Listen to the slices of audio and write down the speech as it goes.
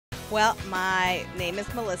Well, my name is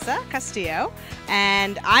Mellisa Castillo,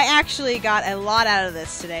 and I actually got a lot out of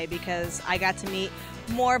this today because I got to meet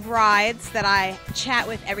more brides that I chat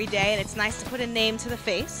with every day, and it's nice to put a name to the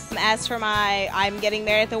face. As for I'm getting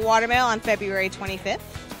married at the Watermill on February 25th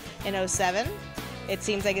in '07. It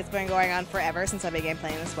seems like it's been going on forever since I began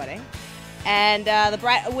planning this wedding. And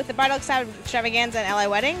with the bridal extravaganza and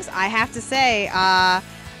LIWeddings, I have to say,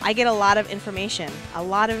 I get a lot of information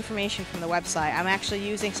from the website. I'm actually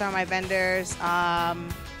using some of my vendors. I'm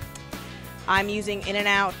using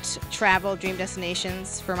In-N-Out Travel Dream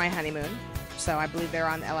Destinations for my honeymoon. So I believe they're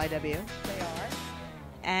on the LIW. They are.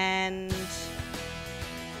 And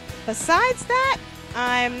besides that,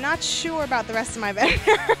 I'm not sure about the rest of my vendors.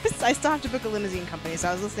 I still have to book a limousine company, so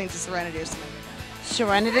I was listening to Serenity or something.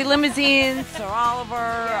 Serenity Limousines, Sir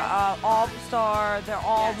Oliver, All Star, they're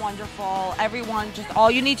all wonderful. Everyone,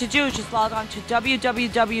 all you need to do is just log on to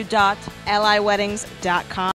www.LIWeddings.com.